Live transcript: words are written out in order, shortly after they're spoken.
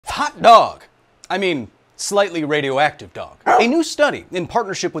Hot dog. I mean, slightly radioactive dog. A new study in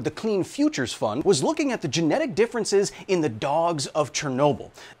partnership with the Clean Futures Fund was looking at the genetic differences in the dogs of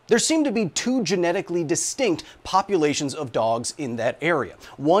Chernobyl. There seemed to be two genetically distinct populations of dogs in that area.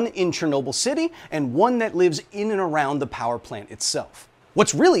 One in Chernobyl City and one that lives in and around the power plant itself.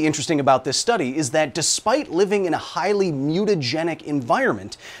 What's really interesting about this study is that despite living in a highly mutagenic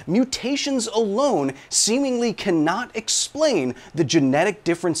environment, mutations alone seemingly cannot explain the genetic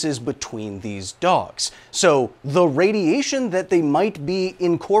differences between these dogs. So the radiation that they might be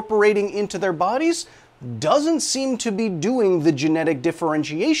incorporating into their bodies doesn't seem to be doing the genetic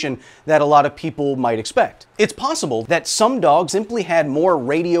differentiation that a lot of people might expect. It's possible that some dogs simply had more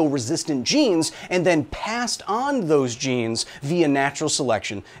radio-resistant genes and then passed on those genes via natural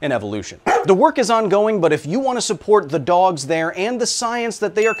selection and evolution. The work is ongoing, but if you want to support the dogs there and the science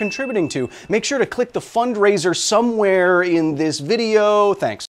that they are contributing to, make sure to click the fundraiser somewhere in this video. Thanks.